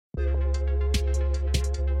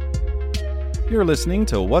You're listening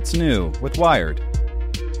to What's New with Wired.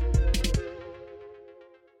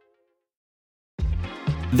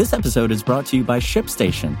 This episode is brought to you by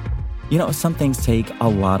ShipStation. You know, some things take a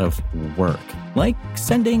lot of work, like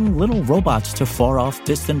sending little robots to far-off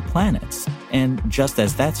distant planets. And just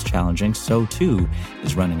as that's challenging, so too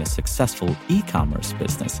is running a successful e-commerce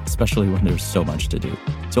business, especially when there's so much to do.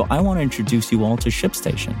 So I want to introduce you all to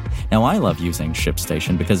ShipStation. Now, I love using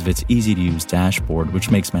ShipStation because of its easy-to-use dashboard,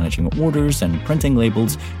 which makes managing orders and printing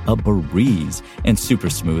labels a breeze and super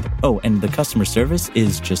smooth. Oh, and the customer service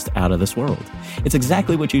is just out of this world. It's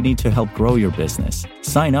exactly what you need to help grow your business.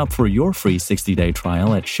 Sign up for your free 60-day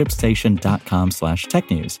trial at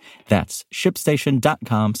shipstation.com/technews. That's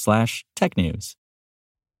shipstation.com/technews.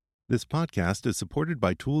 This podcast is supported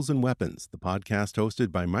by Tools and Weapons, the podcast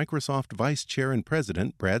hosted by Microsoft Vice Chair and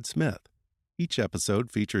President Brad Smith. Each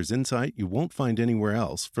episode features insight you won't find anywhere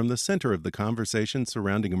else from the center of the conversation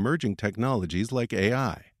surrounding emerging technologies like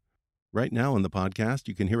AI. Right now on the podcast,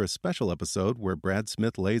 you can hear a special episode where Brad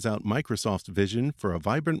Smith lays out Microsoft's vision for a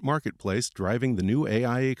vibrant marketplace driving the new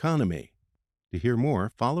AI economy. To hear more,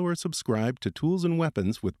 follow or subscribe to Tools and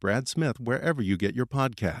Weapons with Brad Smith wherever you get your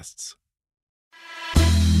podcasts.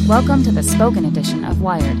 Welcome to the spoken edition of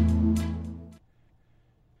Wired.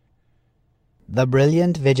 The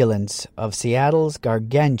Brilliant Vigilance of Seattle's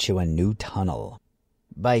Gargantuan New Tunnel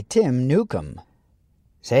by Tim Newcomb.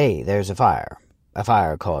 Say, there's a fire. A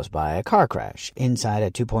fire caused by a car crash inside a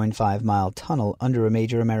 2.5-mile tunnel under a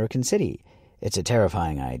major American city. It's a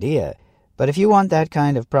terrifying idea, but if you want that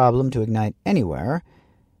kind of problem to ignite anywhere,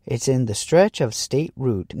 it's in the stretch of State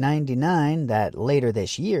Route 99 that later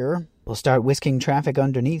this year will start whisking traffic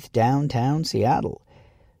underneath downtown Seattle.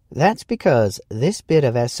 That's because this bit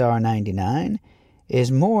of SR-99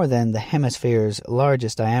 is more than the hemisphere's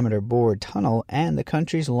largest diameter bored tunnel and the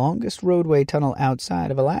country's longest roadway tunnel outside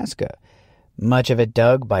of Alaska. Much of it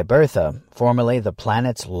dug by Bertha, formerly the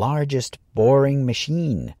planet's largest boring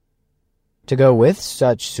machine. To go with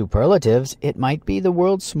such superlatives, it might be the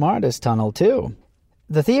world's smartest tunnel, too.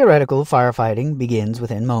 The theoretical firefighting begins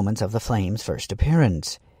within moments of the flame's first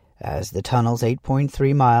appearance, as the tunnel's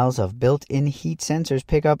 8.3 miles of built-in heat sensors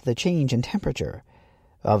pick up the change in temperature.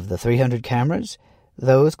 Of the 300 cameras,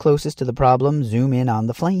 those closest to the problem zoom in on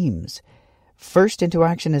the flames. First into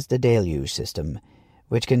action is the deluge system,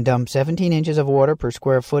 which can dump 17 inches of water per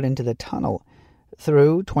square foot into the tunnel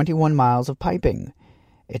through 21 miles of piping.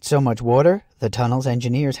 It's so much water, the tunnel's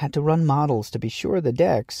engineers had to run models to be sure the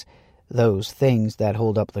decks, those things that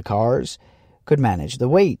hold up the cars, could manage the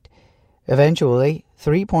weight. Eventually,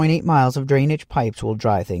 3.8 miles of drainage pipes will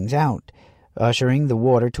dry things out, ushering the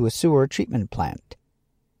water to a sewer treatment plant.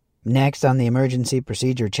 Next on the emergency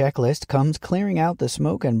procedure checklist comes clearing out the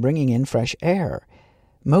smoke and bringing in fresh air.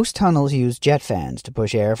 Most tunnels use jet fans to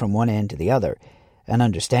push air from one end to the other, an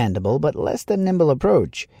understandable but less than nimble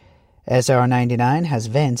approach. SR-99 has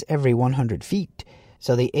vents every 100 feet,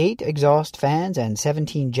 so the 8 exhaust fans and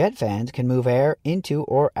 17 jet fans can move air into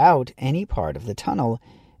or out any part of the tunnel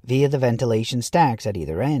via the ventilation stacks at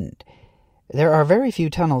either end. There are very few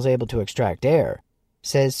tunnels able to extract air,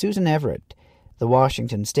 says Susan Everett, the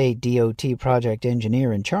Washington State DOT project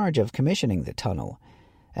engineer in charge of commissioning the tunnel.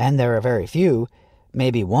 And there are very few,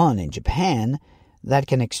 maybe one in Japan, that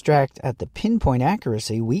can extract at the pinpoint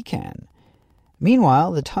accuracy we can.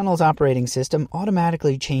 Meanwhile, the tunnel's operating system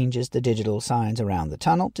automatically changes the digital signs around the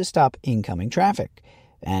tunnel to stop incoming traffic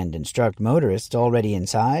and instruct motorists already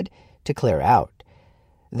inside to clear out.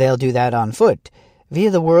 They'll do that on foot, via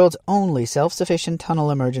the world's only self-sufficient tunnel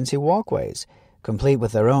emergency walkways, complete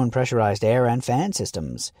with their own pressurized air and fan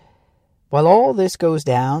systems. While all this goes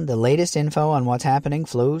down, the latest info on what's happening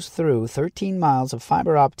flows through 13 miles of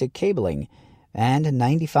fiber optic cabling and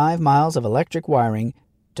 95 miles of electric wiring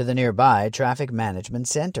to the nearby Traffic Management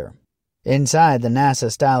Center. Inside the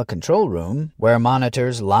NASA-style control room, where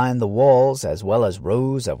monitors line the walls as well as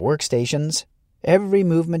rows of workstations, every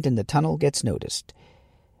movement in the tunnel gets noticed.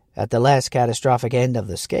 At the less catastrophic end of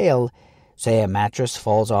the scale, say a mattress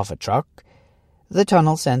falls off a truck, the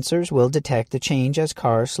tunnel sensors will detect the change as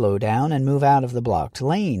cars slow down and move out of the blocked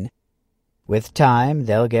lane. With time,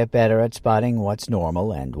 they'll get better at spotting what's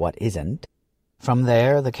normal and what isn't. From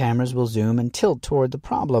there, the cameras will zoom and tilt toward the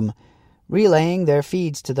problem, relaying their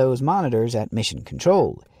feeds to those monitors at Mission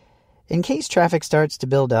Control. In case traffic starts to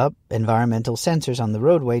build up, environmental sensors on the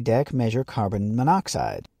roadway deck measure carbon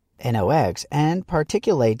monoxide, NOx, and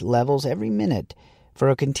particulate levels every minute for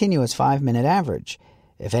a continuous 5-minute average.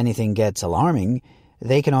 If anything gets alarming,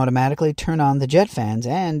 they can automatically turn on the jet fans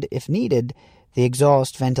and, if needed, the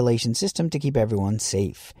exhaust ventilation system to keep everyone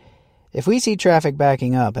safe. If we see traffic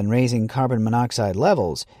backing up and raising carbon monoxide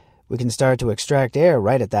levels, We can start to extract air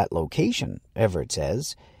right at that location, Everett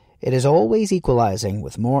says. It is always equalizing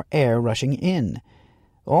with more air rushing in.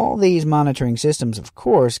 All these monitoring systems, of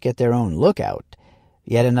course, get their own lookout.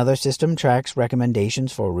 Yet another system tracks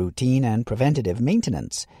recommendations for routine and preventative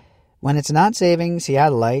maintenance. When it's not saving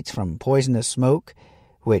Seattleites from poisonous smoke,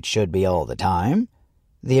 which should be all the time,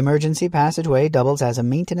 the emergency passageway doubles as a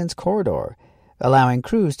maintenance corridor, allowing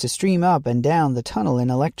crews to stream up and down the tunnel in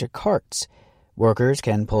electric carts. Workers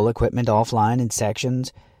can pull equipment offline in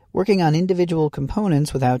sections, working on individual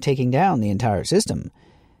components without taking down the entire system.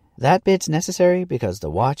 That bit's necessary because the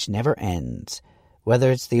watch never ends.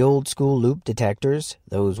 Whether it's the old-school loop detectors,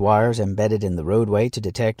 those wires embedded in the roadway to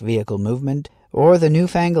detect vehicle movement, or the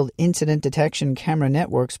newfangled incident detection camera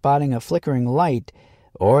network spotting a flickering light,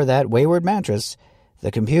 or that wayward mattress, the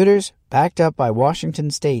computers, backed up by Washington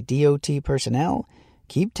State DOT personnel,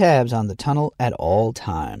 keep tabs on the tunnel at all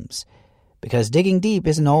times. Because digging deep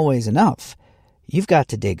isn't always enough. You've got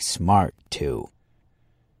to dig smart, too.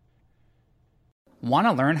 Want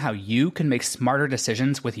to learn how you can make smarter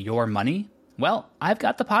decisions with your money? Well, I've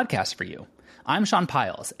got the podcast for you. I'm Sean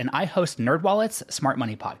Piles, and I host NerdWallet's Smart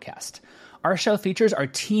Money Podcast. Our show features our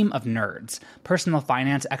team of nerds, personal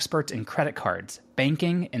finance experts in credit cards,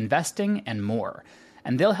 banking, investing, and more.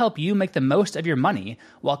 And they'll help you make the most of your money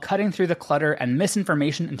while cutting through the clutter and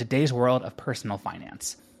misinformation in today's world of personal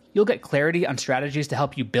finance. You'll get clarity on strategies to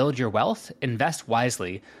help you build your wealth, invest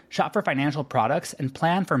wisely, shop for financial products, and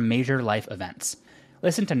plan for major life events.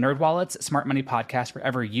 Listen to NerdWallet's Smart Money Podcast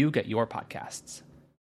wherever you get your podcasts.